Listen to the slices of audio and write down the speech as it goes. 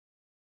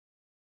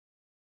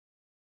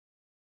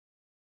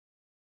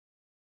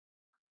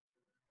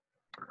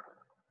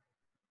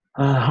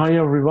Hi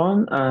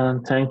everyone,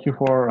 and thank you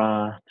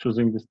for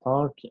choosing this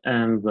talk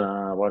and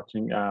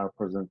watching our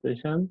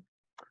presentation.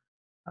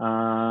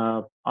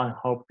 I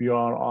hope you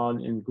are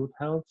all in good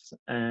health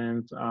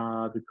and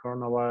the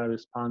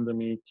coronavirus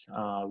pandemic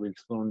will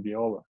soon be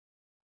over.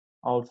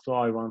 Also,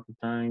 I want to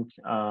thank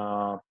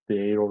the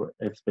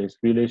Aerospace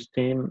Village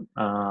team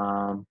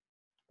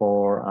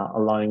for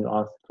allowing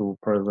us to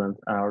present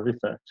our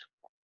research.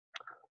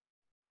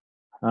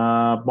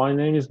 My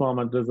name is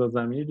Mohammad Reza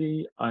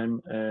Zamiri.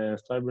 I'm a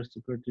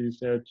cybersecurity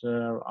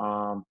researcher,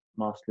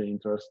 mostly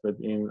interested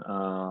in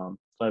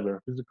cyber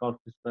physical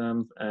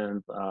systems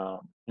and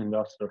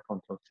industrial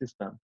control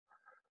systems.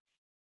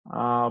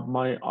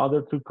 My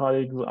other two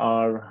colleagues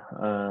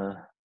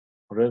are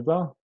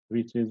Reza,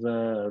 which is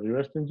a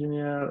reverse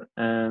engineer,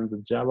 and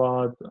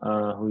Javad,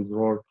 who is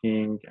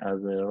working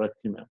as a red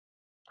teamer.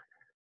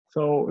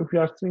 So if you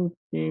are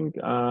thinking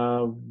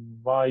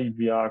why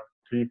we are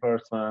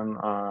three-person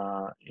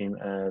in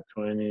a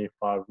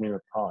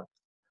 25-minute talk,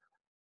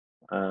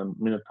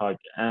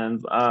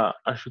 and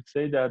I should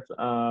say that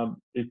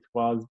it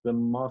was the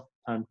most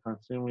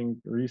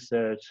time-consuming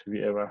research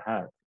we ever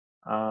had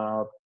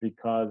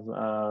because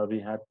we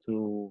had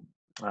to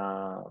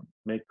uh,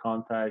 make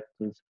contact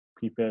with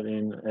people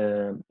in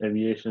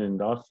aviation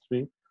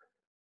industry,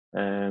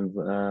 and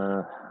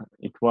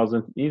it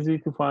wasn't easy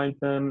to find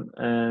them,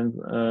 and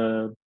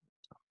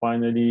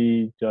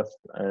finally just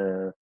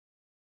a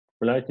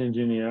flight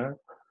engineer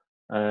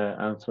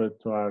answered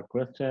to our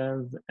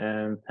questions,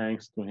 and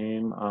thanks to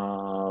him,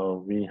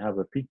 we have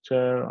a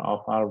picture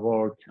of our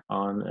work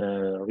on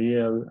a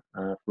real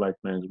flight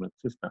management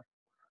system.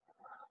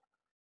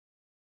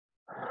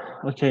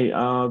 Okay,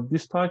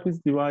 this talk is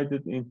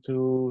divided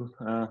into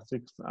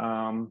six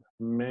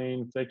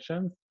main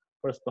sections.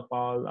 First of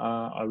all,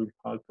 I will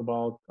talk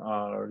about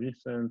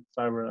recent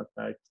cyber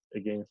attacks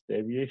against the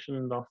aviation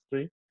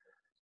industry.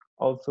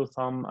 Also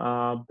some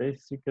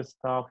basic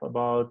stuff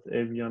about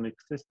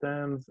avionics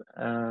systems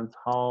and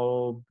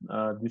how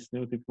these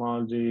new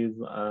technologies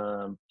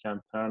can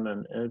turn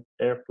an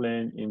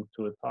airplane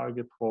into a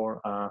target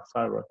for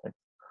cyber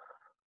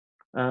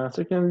attacks.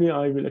 Secondly,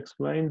 I will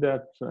explain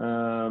that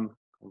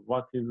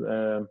what is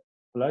a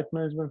flight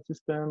management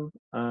system,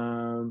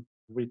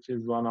 which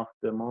is one of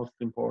the most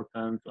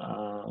important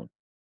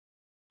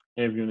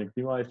avionic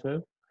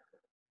devices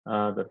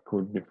that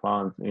could be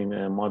found in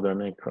a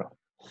modern aircraft.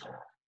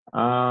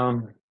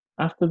 Um,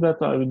 After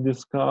that, I will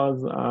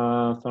discuss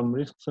some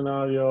risk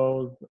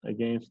scenarios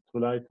against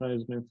flight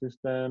management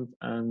systems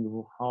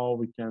and how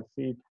we can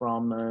see it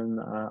from an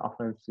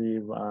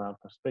offensive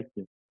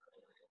perspective.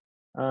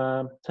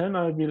 Then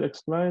I will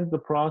explain the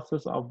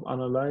process of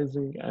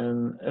analyzing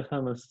an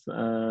FMS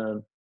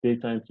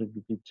data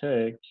integrity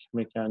check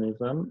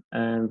mechanism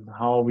and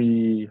how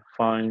we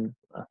found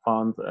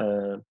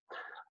a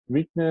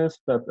weakness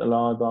that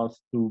allowed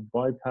us to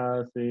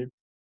bypass it.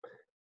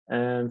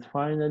 And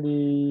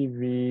finally,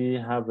 we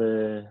have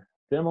a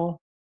demo,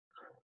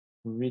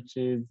 which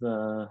is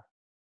uh,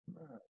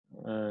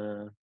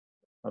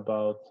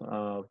 about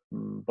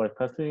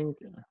bypassing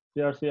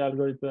CRC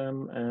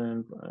algorithm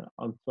and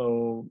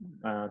also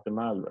the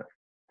malware.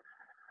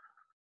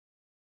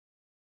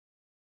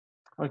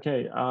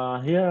 Okay,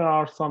 here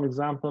are some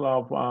examples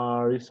of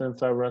recent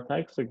cyber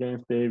attacks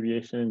against the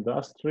aviation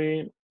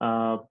industry.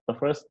 The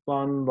first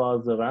one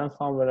was a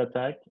ransomware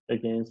attack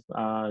against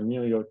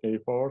New York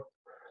airport.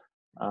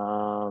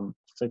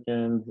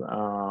 Second,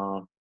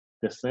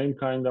 the same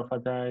kind of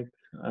attack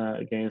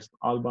against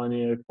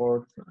Albany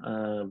Airport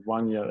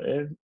 1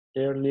 year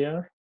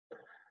earlier.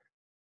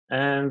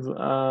 And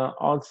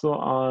also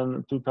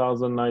on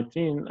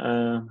 2019,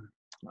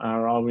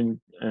 Ravin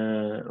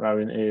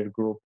Air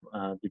Group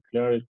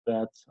declared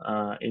that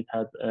it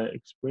had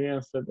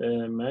experienced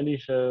a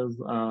malicious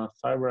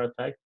cyber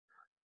attack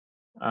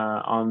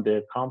on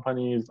the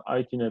company's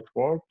IT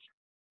network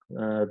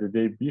the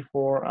day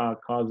before,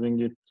 causing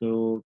it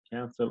to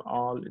cancel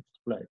all its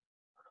flights.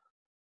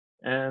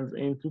 And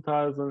in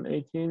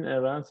 2018,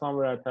 a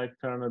ransomware attack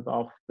turned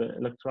off the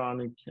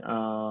electronic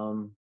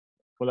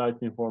flight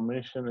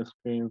information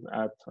screens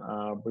at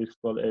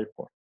Bristol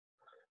Airport.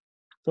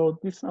 So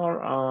these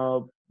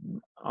are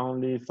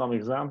only some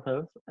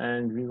examples,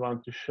 and we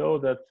want to show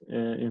that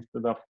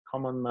instead of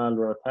common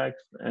malware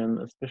attacks, and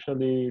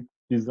especially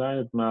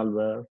designed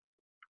malware,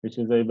 which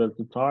is able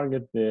to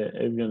target the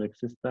avionics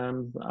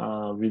systems,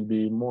 will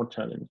be more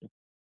challenging.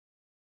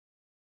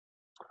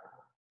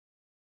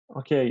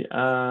 Okay,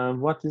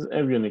 what is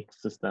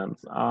avionics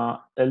systems? A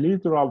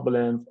literal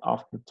blend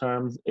of the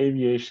terms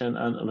aviation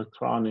and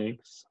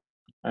electronics.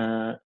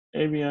 Uh,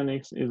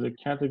 Avionics is a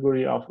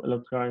category of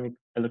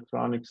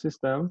electronic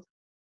systems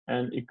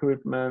and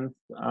equipment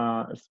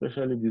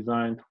especially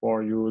designed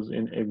for use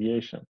in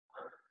aviation.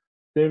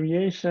 The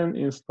aviation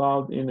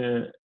installed in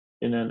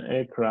an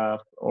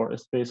aircraft or a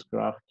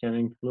spacecraft can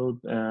include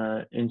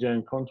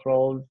engine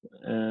controls,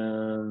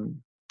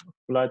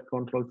 flight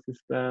control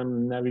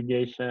system,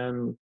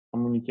 navigation,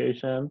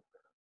 communication,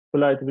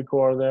 flight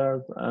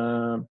recorders,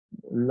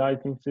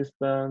 lighting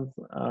systems,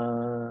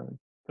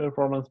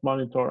 performance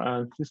monitor,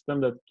 and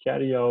systems that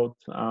carry out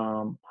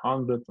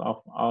hundreds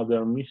of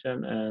other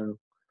mission and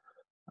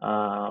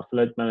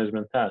flight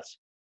management tasks.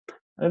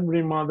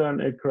 Every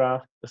modern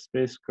aircraft,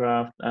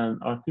 spacecraft,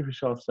 and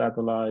artificial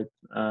satellite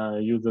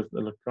uses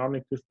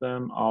electronic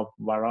system of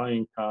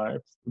varying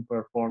types to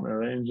perform a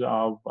range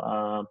of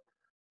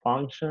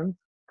functions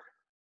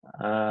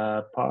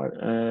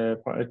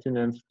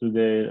pertinent to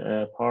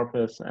their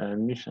purpose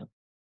and mission.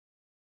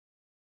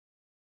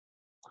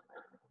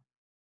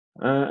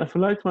 A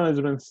flight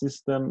management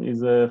system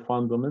is a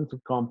fundamental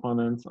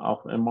component of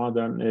a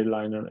modern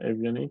airliner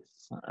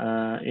avionics.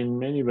 In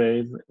many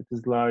ways, it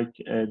is like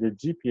the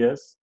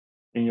GPS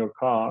in your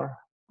car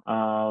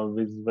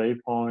with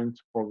waypoints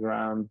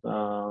programmed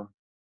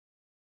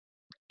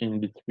in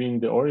between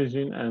the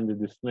origin and the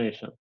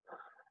destination.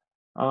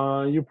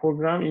 You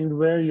program in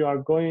where you are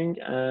going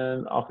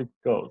and off it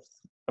goes.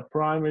 A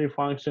primary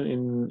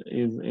function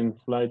is in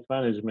flight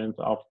management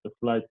of the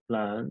flight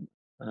plan,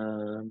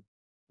 um,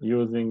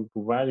 using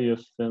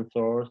various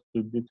sensors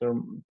to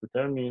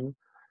determine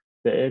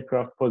the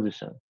aircraft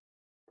position.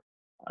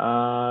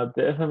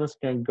 The FMS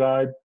can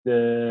guide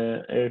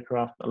the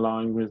aircraft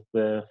along with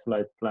the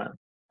flight plan.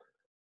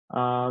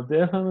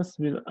 The FMS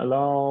will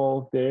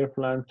allow the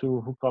airplane to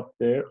hook up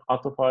their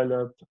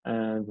autopilot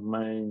and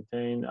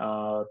maintain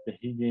the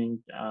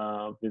heading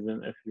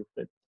within a few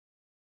feet.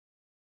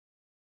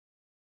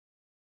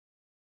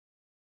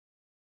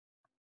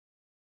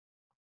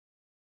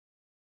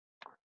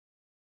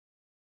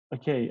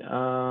 Okay,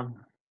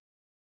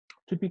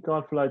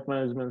 typical flight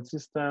management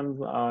systems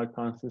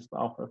consist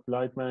of a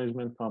flight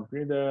management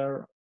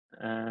computer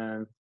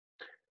and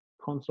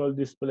control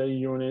display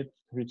unit,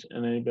 which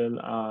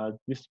enable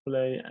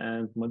display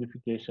and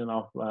modification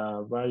of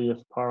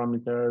various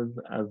parameters,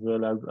 as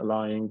well as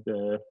allowing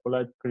the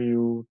flight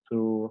crew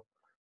to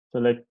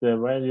select the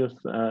various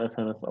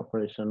FMS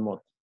operation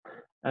modes.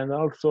 And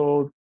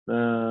also,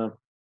 uh,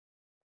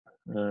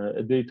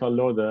 a data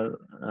loader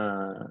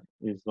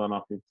is one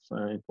of its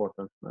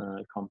important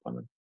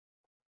components.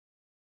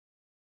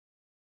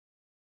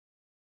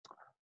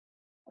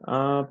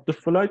 The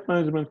flight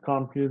management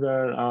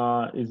computer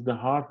is the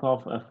heart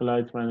of a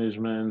flight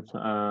management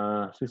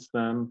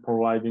system,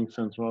 providing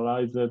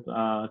centralized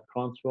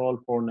control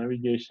for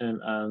navigation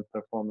and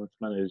performance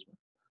management.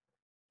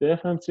 The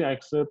FMC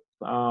accepts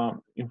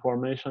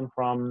information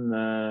from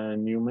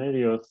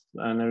numerous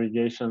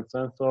navigation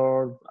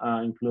sensors,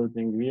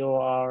 including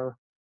VOR,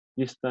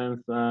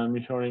 distance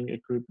measuring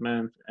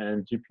equipment,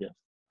 and GPS.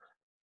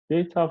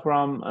 Data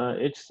from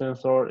each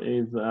sensor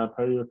is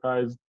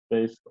periodized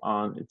based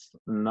on its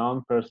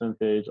known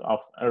percentage of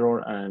error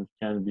and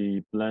can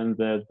be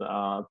blended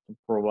to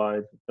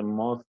provide the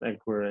most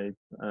accurate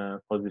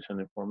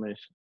position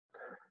information.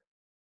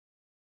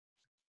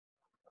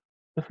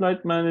 The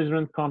flight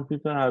management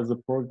computer has a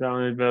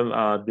programmable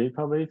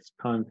database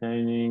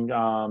containing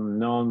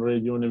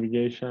non-radio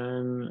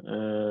navigation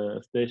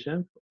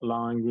stations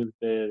along with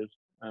their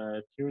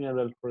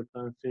tunable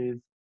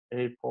frequencies,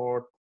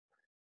 airport,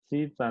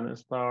 seats and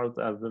stars,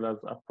 as well as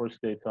approach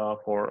data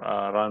for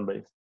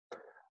runways.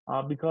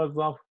 Because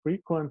of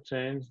frequent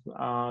change,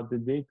 the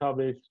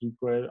database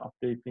requires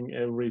updating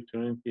every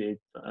 28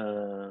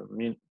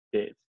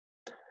 days.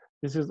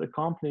 This is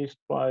accomplished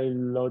by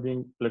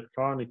loading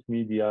electronic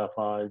media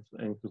files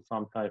into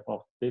some type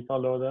of data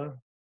loader,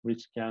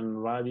 which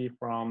can vary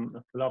from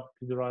a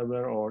floppy drive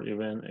or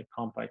even a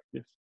compact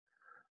disk.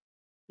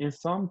 In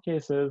some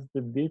cases,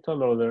 the data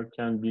loader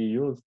can be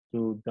used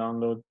to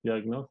download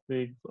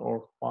diagnostics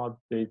or fault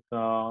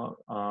data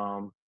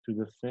to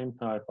the same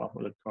type of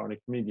electronic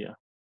media.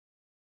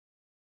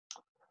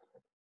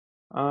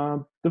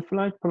 The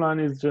flight plan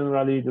is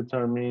generally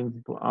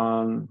determined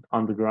on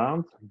the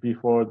ground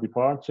before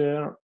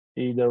departure,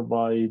 either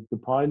by the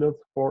pilot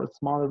for a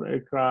smaller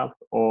aircraft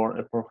or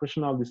a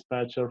professional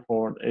dispatcher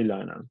for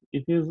airliners.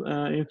 It is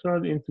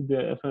entered into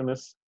the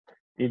FMS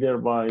either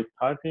by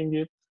typing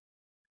it,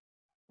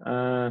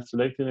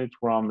 selecting it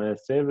from a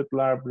saved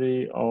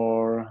library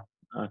or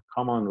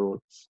command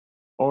routes,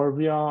 or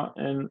via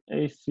an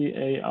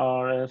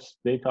ACARS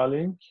data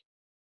link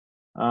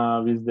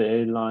with the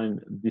airline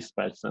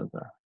dispatch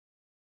center.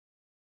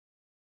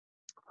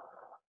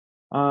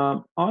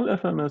 All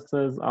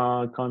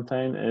FMSs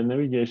contain a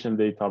navigation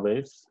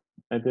database,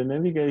 and the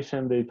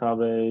navigation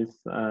database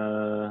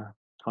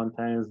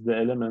contains the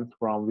elements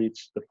from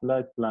which the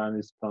flight plan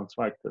is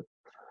constructed.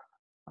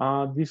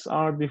 These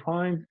are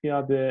defined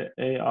via the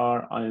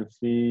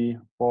ARINC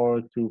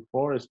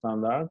 424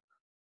 standard.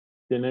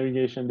 The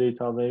navigation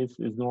database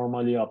is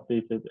normally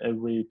updated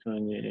every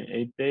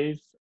 28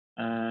 days,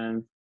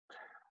 and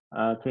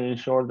to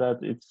ensure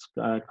that its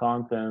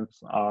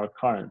contents are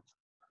current.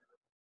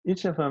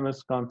 Each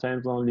FMS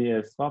contains only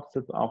a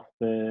subset of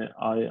the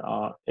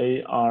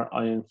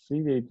ARINC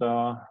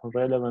data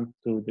relevant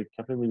to the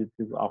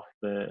capabilities of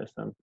the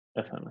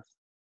FMS.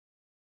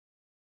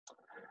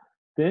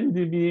 The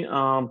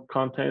NDB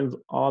contains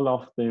all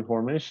of the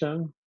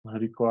information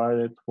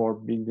required for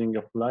building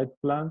a flight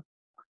plan,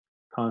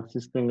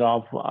 consisting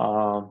of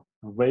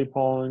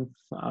waypoints,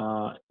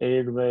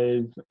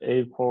 airways,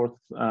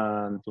 airports,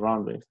 and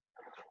runways.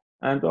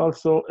 And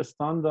also a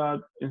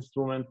standard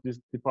instrument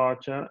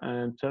departure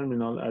and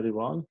terminal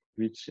arrival,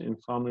 which in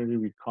summary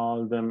we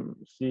call them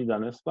seed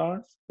and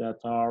stars, that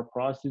are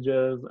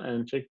procedures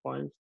and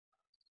checkpoints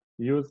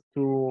used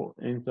to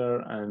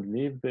enter and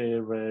leave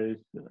the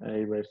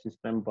airway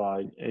system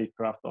by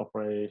aircraft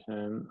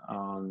operation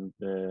on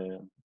the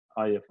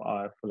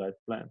IFR flight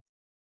plan.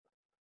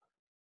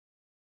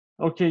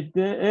 Okay,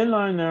 the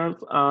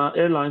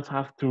airlines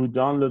have to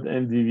download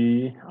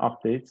NDV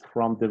updates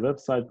from the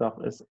website of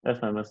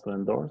FMS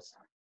vendors.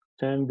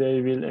 Then they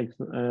will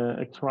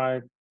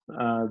extract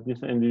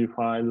these NDV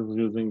files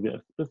using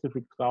the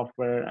specific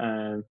software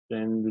and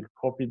then will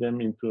copy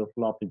them into a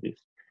floppy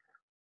disk.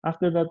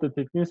 After that, the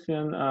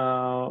technician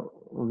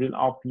will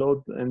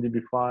upload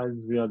NDB files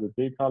via the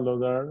data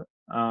loader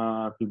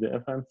to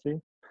the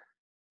FMC.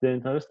 The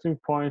interesting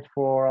point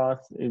for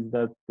us is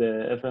that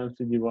the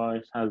FMC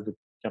device has the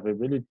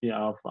capability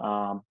of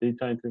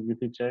data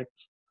integrity check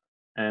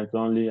and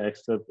only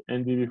accept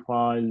NDB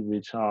files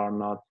which are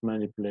not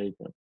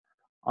manipulated.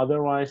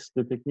 Otherwise,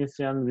 the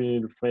technician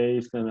will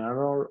face an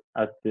error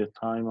at the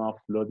time of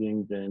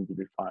loading the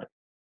NDB file.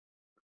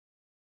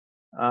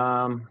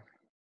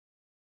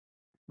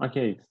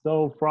 Okay,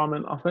 so from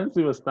an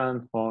offensive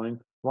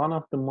standpoint, one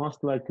of the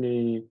most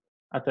likely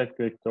attack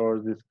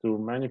vectors is to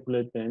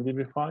manipulate the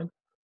NDB file,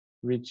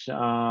 which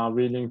are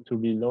willing to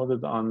be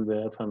loaded on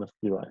the FMS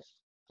device.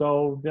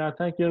 So the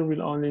attacker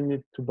will only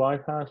need to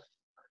bypass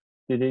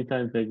the data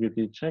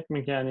integrity check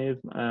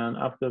mechanism, and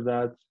after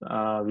that,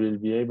 we'll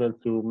be able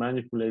to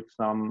manipulate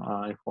some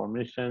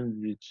information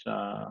which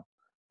are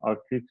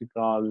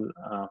critical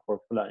for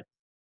flight.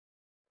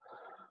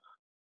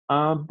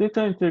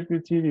 Data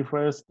integrity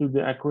refers to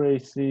the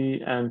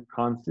accuracy and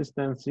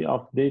consistency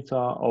of data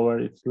over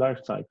its life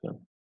cycle.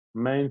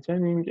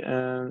 Maintaining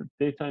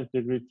data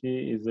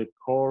integrity is a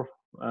core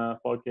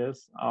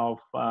focus of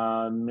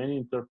many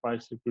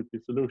enterprise security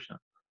solutions.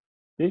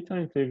 Data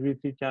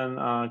integrity can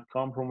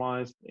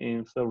compromise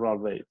in several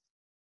ways.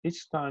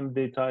 Each time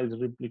data is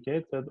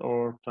replicated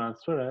or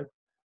transferred,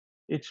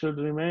 it should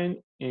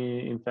remain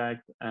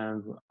intact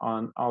and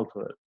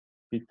unaltered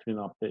between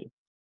updates.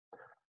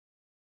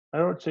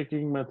 Error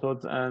checking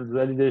methods and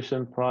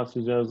validation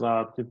procedures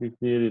are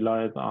typically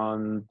relied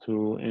on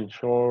to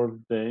ensure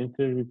the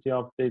integrity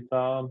of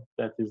data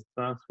that is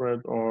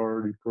transferred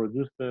or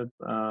reproduced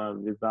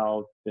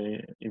without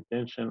the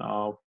intention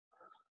of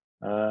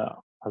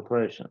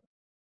alteration.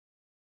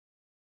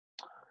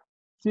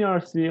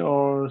 CRC,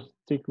 or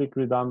cyclic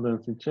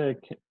redundancy check,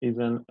 is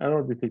an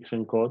error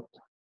detection code.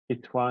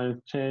 It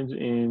finds change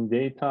in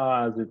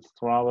data as it's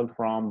traveled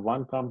from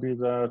one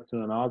computer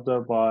to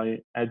another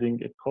by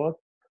adding a code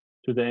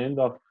to the end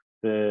of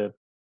the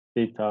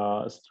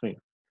data string.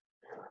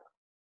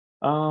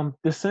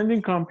 The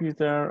sending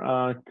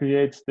computer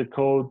creates the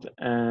code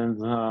and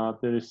the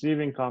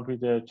receiving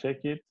computer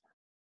check it.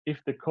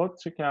 If the code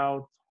check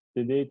out,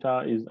 the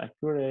data is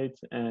accurate,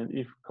 and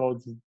if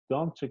codes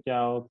don't check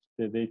out,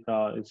 the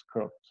data is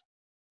corrupt.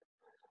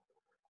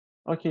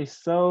 Okay,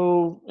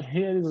 so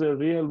here is a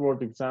real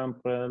world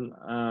example.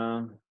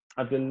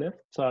 At the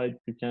left side,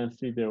 you can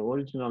see the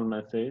original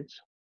message.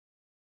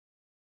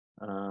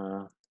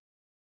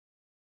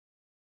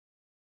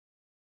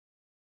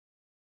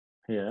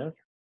 Here,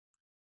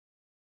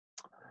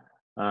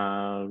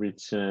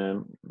 which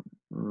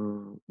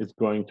is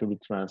going to be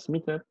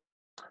transmitted.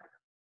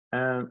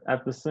 And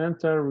at the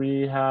center,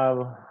 we have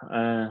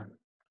a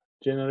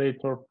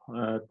generator,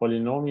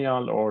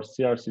 polynomial or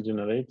CRC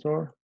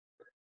generator,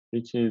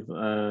 which is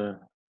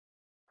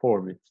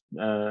 4 bits.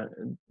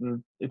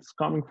 It's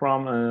coming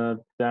from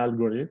the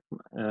algorithm.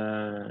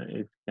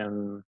 It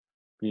can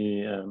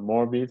be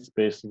more bits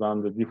based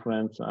on the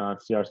different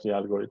CRC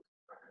algorithms.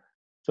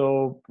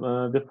 So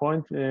the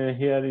point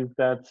here is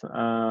that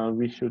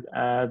we should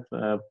add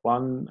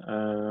one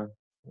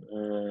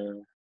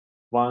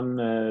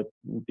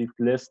bit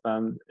less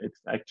than its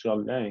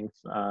actual length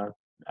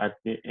at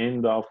the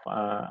end of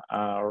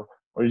our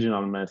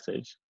original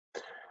message.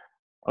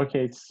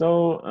 Okay,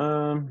 so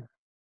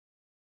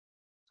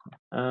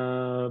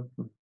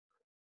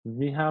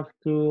we have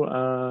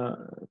to,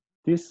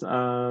 this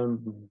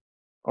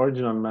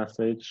original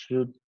message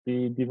should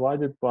be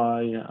divided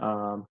by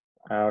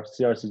our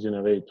CRC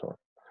generator.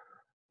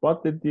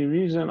 But the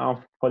division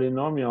of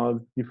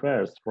polynomials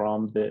differs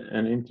from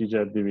an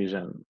integer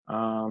division.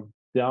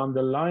 The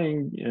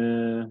underlying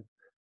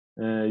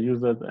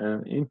used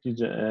an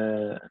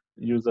integer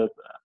used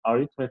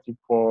arithmetic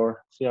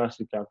for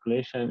CRC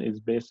calculation is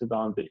based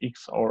on the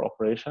XOR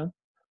operation,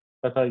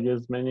 but I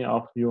guess many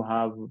of you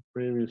have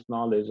previous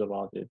knowledge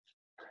about it.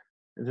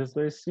 It is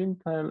very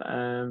simple,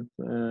 and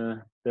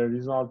the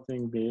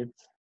resulting bit,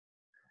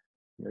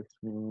 let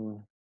me,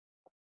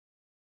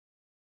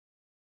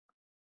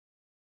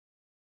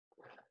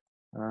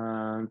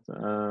 and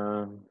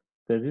the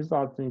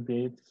resulting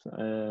bit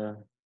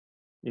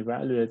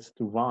evaluates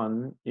to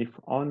 1 if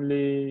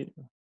only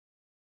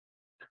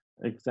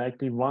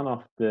exactly one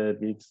of the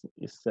bits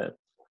is set.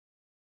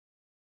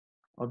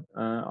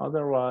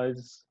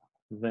 Otherwise,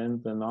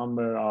 when the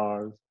number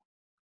are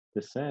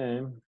the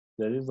same,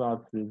 the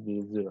result will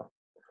be 0.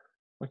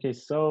 Okay,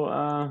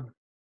 so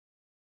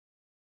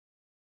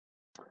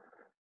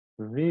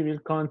we will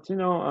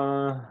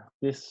continue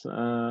this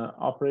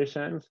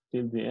operations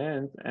till the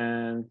end,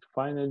 and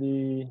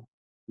finally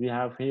we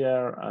have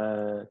here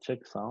a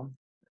checksum.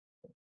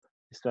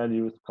 This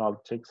value is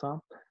called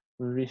checksum.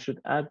 We should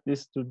add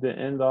this to the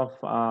end of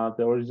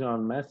the original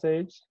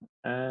message,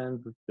 and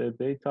the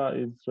data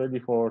is ready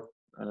for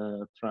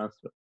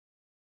transfer.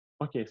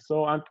 Okay,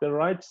 so at the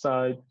right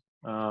side,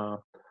 uh,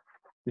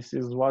 this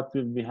is what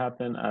will be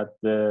happen at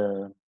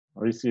the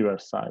receiver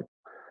side.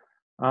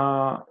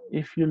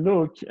 If you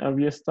look,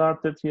 we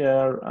started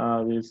here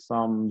with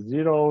some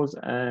zeros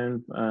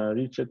and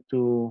reached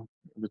to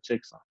the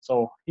checksum.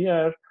 So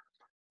here,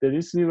 the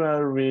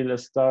receiver will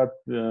start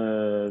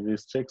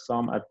this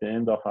checksum at the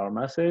end of our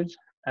message,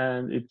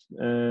 and it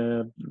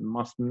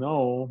must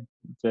know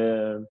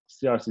the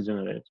CRC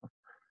generator.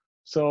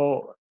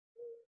 So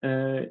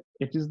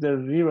it is the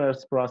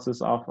reverse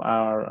process of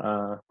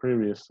our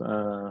previous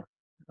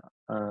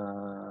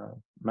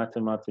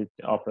mathematic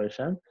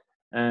operation,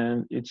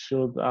 and it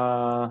should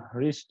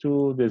reach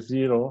to the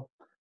 0,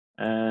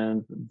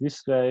 and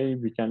this way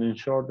we can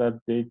ensure that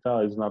data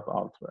is not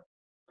altered.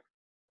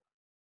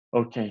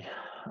 Okay.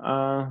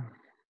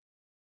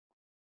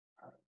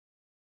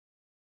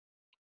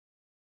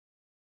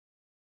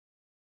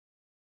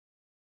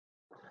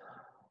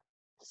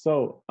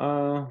 So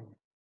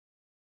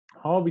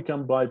how we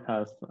can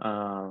bypass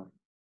the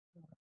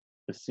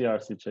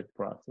CRC check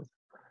process?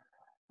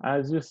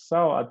 As you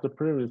saw at the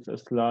previous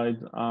slide,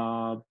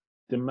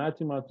 the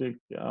mathematic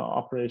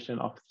operation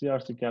of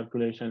CRC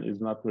calculation is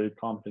not very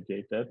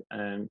complicated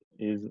and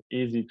is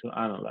easy to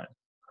analyze.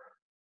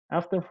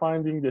 After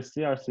finding the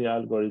CRC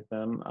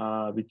algorithm,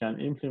 we can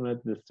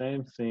implement the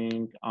same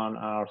thing on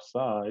our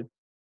side.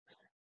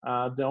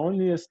 The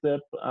only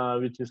step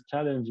which is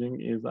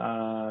challenging is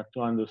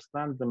to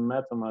understand the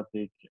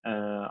mathematic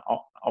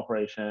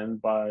operation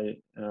by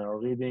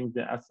reading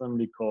the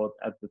assembly code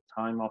at the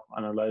time of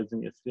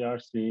analyzing a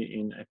CRC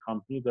in a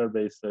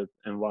computer-based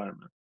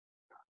environment.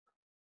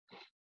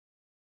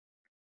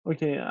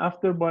 Okay,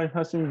 after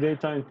bypassing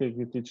data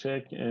integrity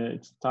check,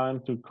 it's time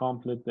to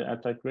complete the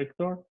attack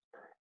vector.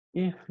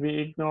 If we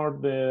ignore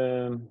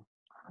the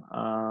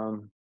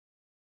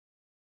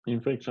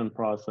infection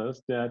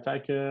process, the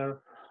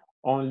attacker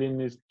only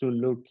needs to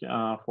look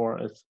for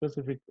a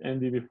specific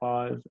NDB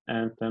files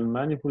and then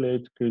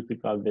manipulate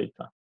critical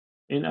data.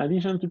 In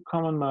addition to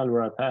common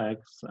malware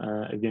attacks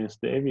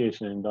against the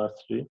aviation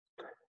industry,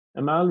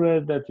 a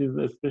malware that is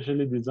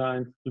especially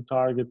designed to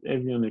target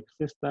avionics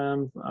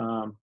systems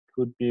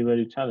could be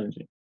very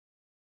challenging.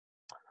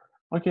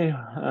 Okay,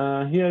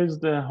 here is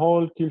the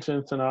whole kill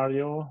chain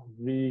scenario.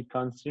 We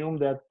consume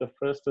that the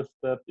first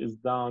step is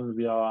done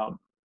via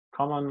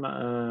common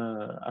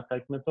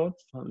attack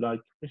methods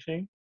like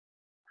phishing.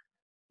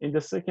 In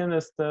the second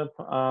step,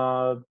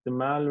 the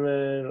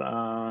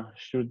malware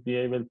should be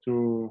able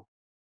to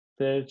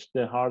search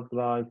the hard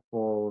drive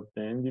for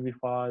the NDB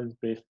files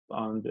based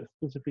on the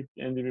specific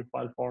NDB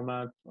file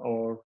format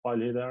or file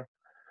header.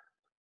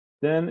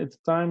 Then it's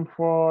time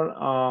for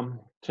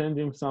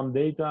changing some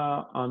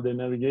data on the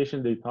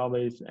navigation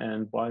database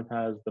and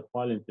bypass the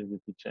file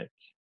integrity check.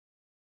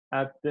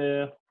 At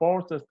the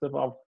fourth step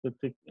of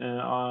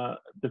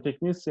the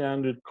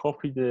technician will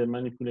copy the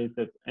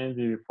manipulated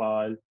NDB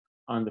file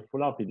on the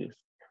floppy disk.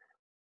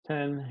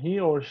 Then he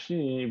or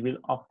she will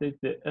update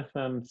the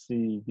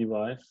FMC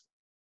device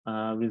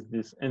with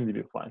this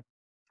NDB file.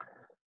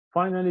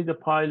 Finally, the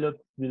pilot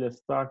will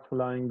start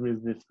flying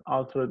with this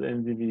altered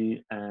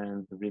NDB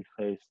and will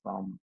face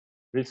some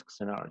risk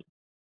scenarios.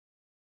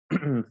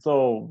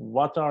 So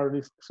what are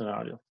risk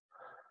scenarios?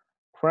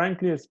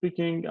 Frankly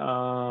speaking,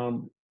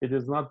 it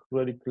is not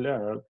very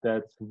clear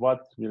that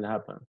what will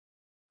happen.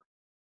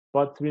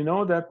 But we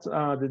know that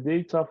the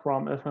data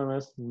from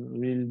FMS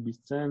will be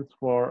sent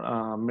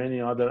for many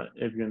other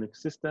avionics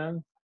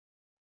systems,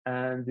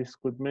 and this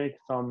could make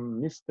some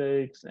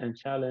mistakes and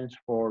challenge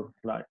for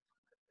flight.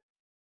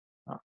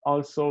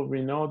 Also,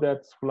 we know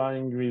that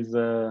flying with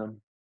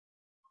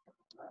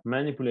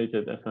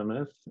manipulated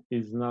FMS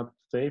is not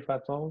safe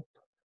at all,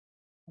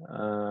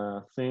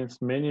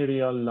 since many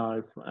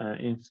real-life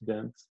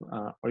incidents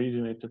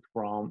originated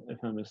from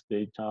FMS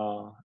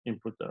data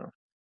input error.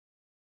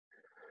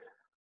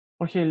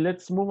 Okay,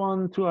 let's move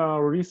on to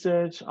our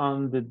research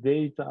on the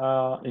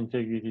data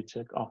integrity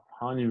check of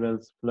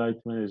Honeywell's flight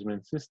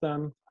management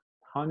system.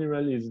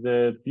 Honeywell is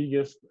the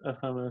biggest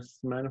FMS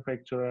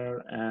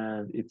manufacturer,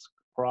 and its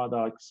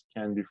products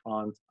can be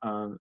found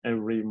on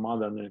every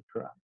modern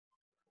aircraft.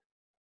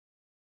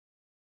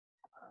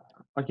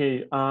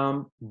 Okay,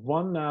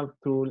 OneNav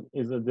tool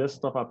is a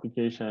desktop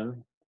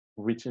application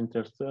which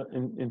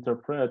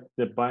interpret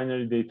the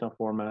binary data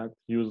format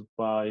used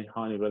by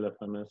Honeywell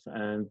FMS,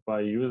 and by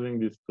using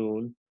this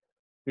tool,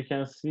 we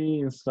can see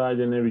inside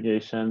the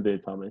navigation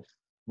database.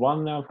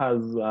 OneNav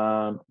has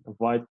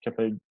wide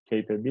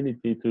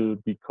capability to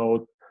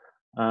decode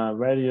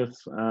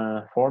various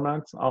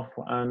formats of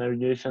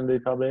navigation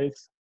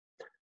database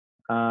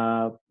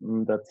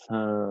that's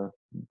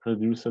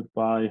produced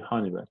by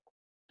Honeywell.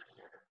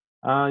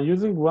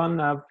 Using one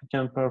nav, we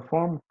can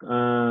perform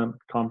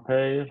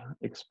compare,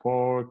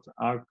 export,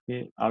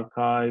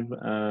 archive,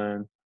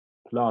 and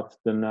plot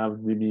the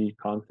NavDB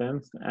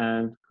contents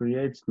and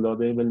create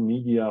loadable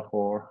media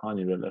for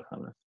Honeywell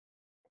FMS.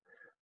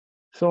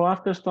 So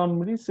after some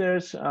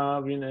research,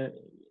 we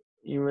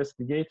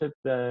investigated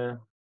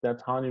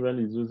that Honeywell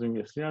is using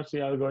a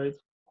CRC algorithm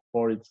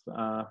for its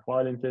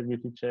file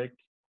integrity check.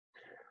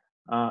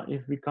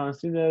 If we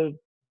consider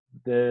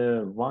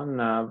the one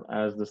nav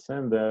as the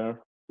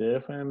sender,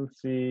 the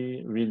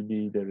FMC will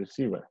be the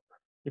receiver.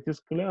 It is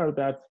clear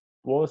that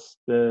both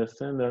the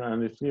sender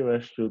and receiver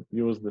should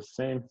use the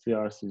same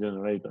CRC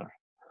generator.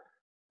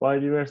 By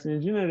reverse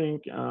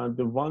engineering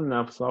the one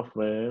nav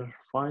software,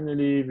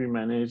 finally we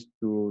managed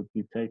to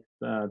detect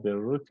the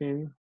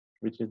routine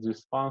which is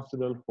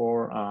responsible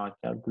for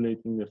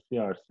calculating the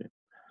CRC.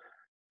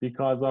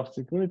 Because of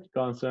security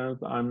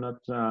concerns, I'm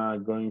not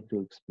going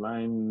to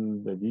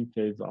explain the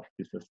details of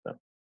this step.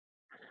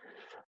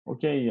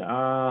 Okay,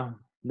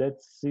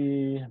 let's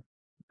see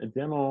a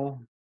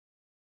demo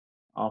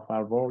of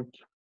our work.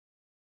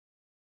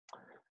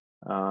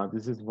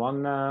 This is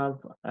one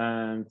nav,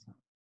 and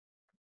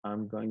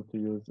I'm going to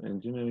use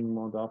engineering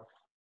mode of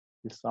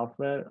this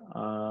software.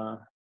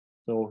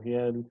 So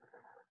here,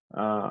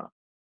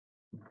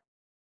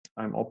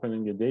 I'm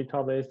opening a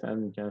database,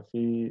 and you can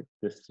see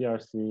the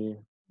CRC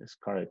is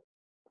correct.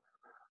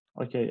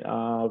 Okay,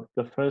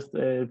 the first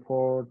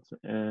airport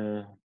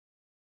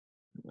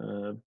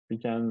we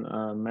can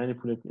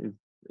manipulate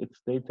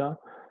its data.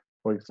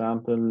 For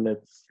example,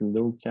 let's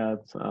look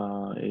at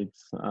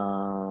its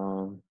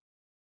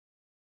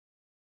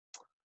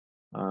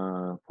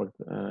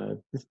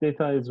this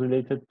data is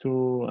related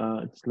to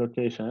its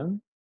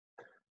location,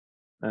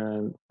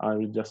 and I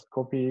will just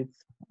copy it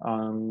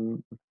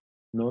on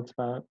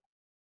Notepad.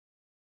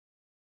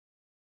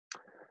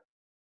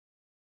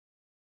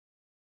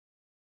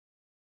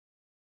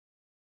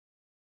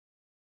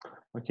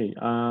 Okay,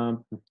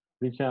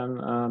 we can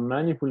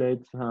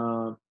manipulate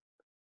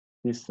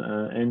this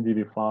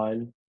NDB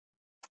file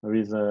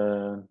with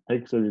a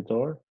text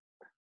editor.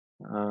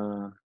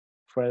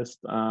 First,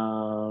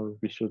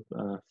 we should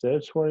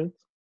search for it.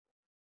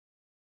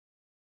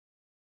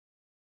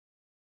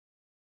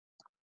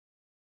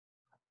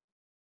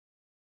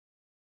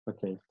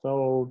 Okay,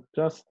 so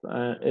just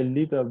a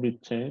little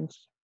bit change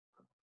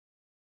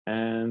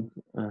and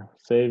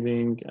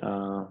saving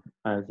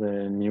as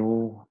a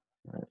new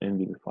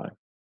NDB file.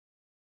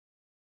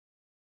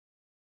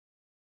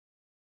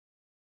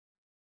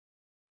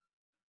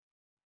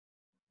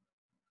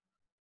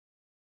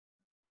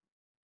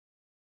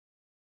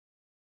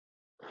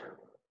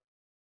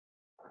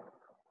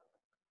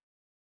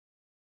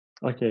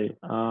 Okay,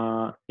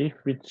 if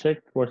we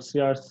check for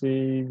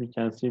CRC, we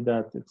can see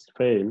that it's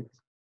failed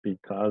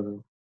because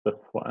the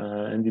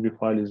NDB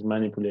file is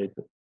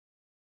manipulated.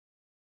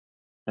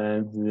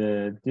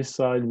 And this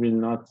side will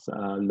not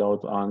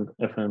load on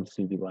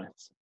FMC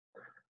device.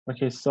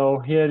 Okay, so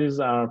here is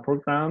our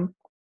program,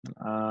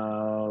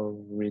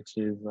 which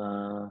is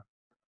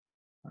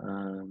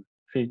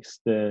fix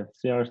the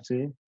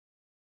CRC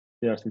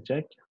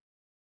check.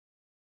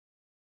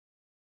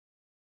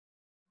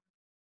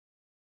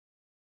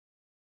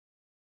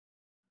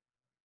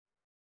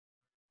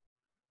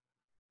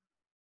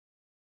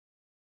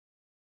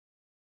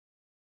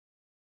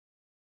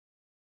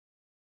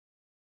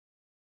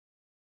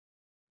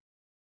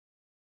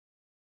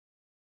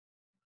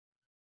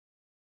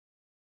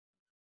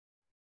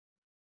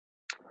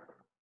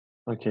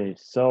 Okay,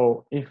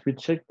 so if we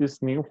check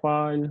this new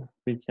file,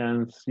 we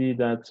can see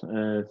that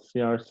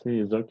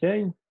CRC is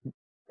okay.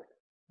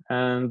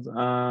 And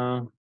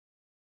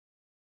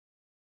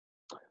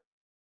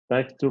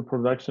back to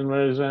production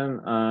version,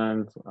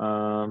 and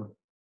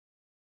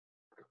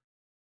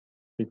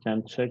we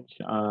can check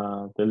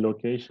the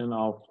location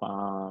of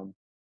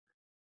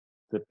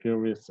the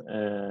previous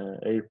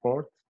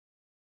airport.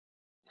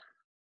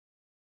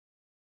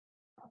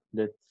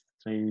 Let's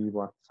see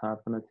what's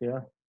happened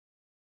here.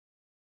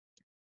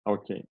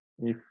 Okay,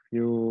 if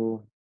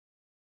you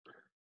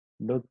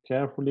look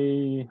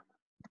carefully,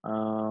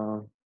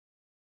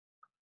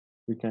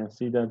 you can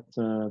see that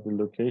the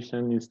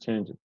location is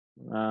changing.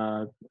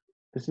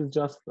 This is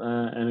just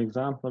an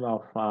example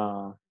of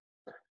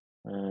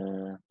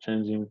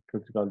changing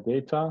critical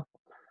data.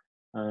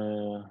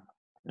 An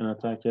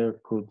attacker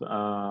could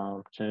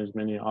change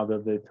many other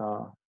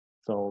data.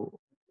 So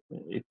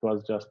it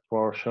was just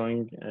for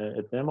showing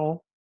a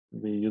demo.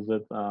 We use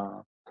it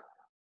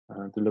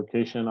the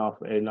location of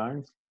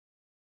airlines,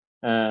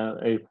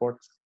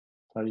 airports.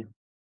 Sorry.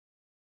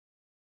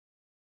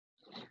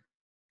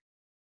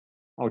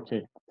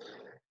 Okay.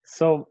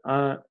 So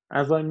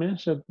as I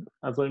mentioned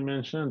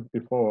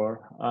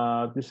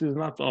before, this is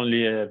not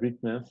only a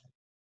weakness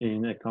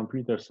in a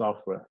computer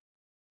software.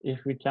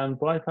 If we can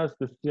bypass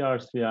the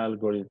CRC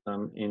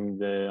algorithm in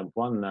the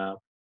one nav,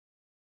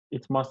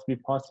 it must be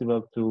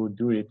possible to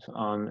do it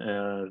on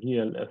a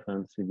real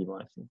FNC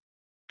devices.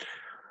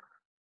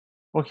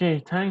 Okay,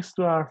 thanks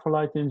to our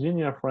flight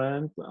engineer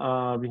friend,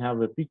 we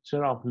have a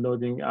picture of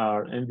loading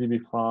our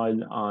NDB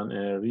file on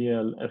a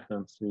real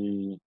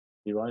FNC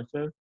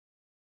devices.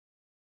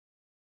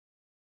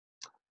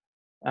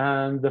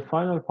 And the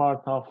final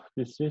part of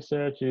this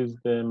research is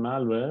the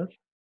malware,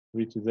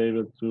 which is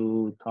able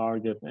to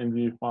target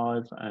NDB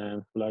files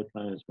and flight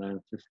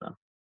management system.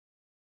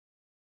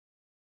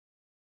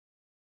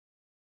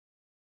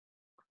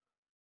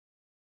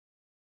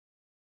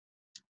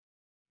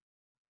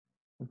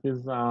 It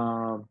is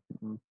the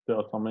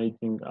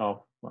automating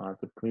of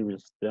the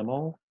previous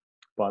demo,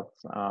 but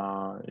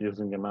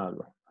using a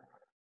malware.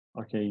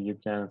 Okay, you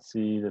can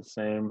see the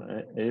same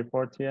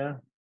airport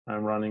here.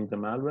 I'm running the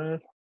malware.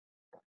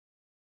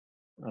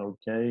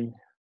 Okay.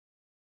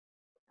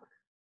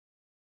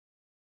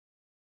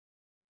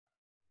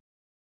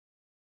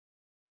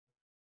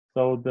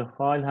 So the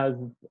file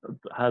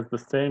has the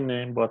same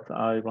name, but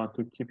I want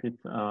to keep it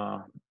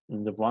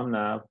in the one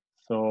nav.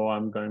 So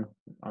I'm going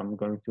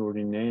to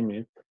rename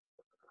it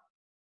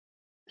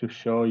to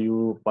show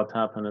you what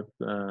happened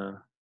to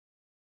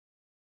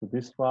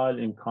this file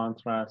in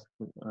contrast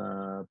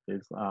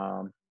with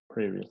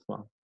previous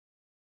one.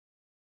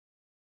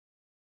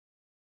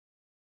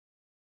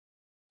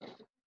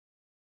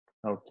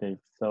 Okay,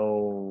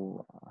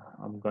 so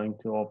I'm going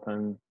to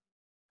open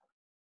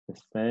the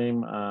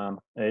same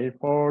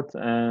airport,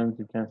 and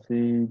you can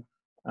see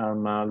our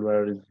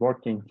malware is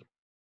working.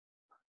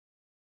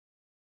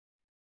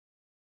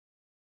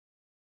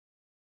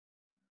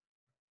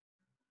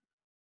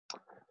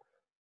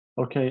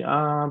 Okay,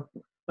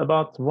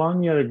 about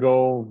 1 year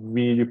ago,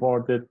 we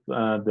reported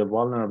the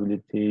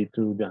vulnerability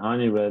to the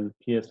Honeywell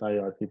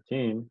PSIRT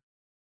team,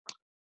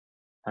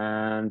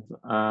 and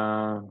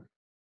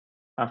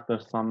after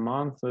some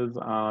months,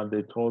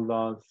 they told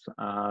us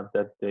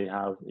that they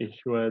have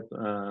issued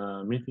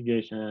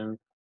mitigation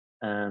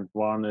and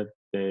warned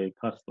the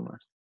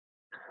customers.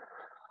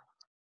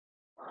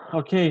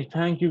 Okay,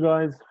 thank you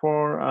guys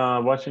for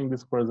watching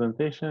this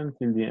presentation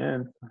till the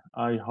end.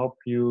 I hope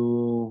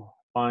you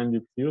find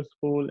it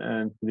useful,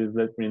 and please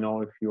let me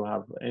know if you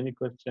have any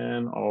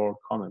question or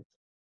comment.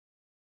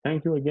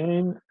 Thank you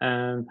again,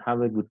 and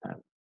have a good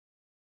time.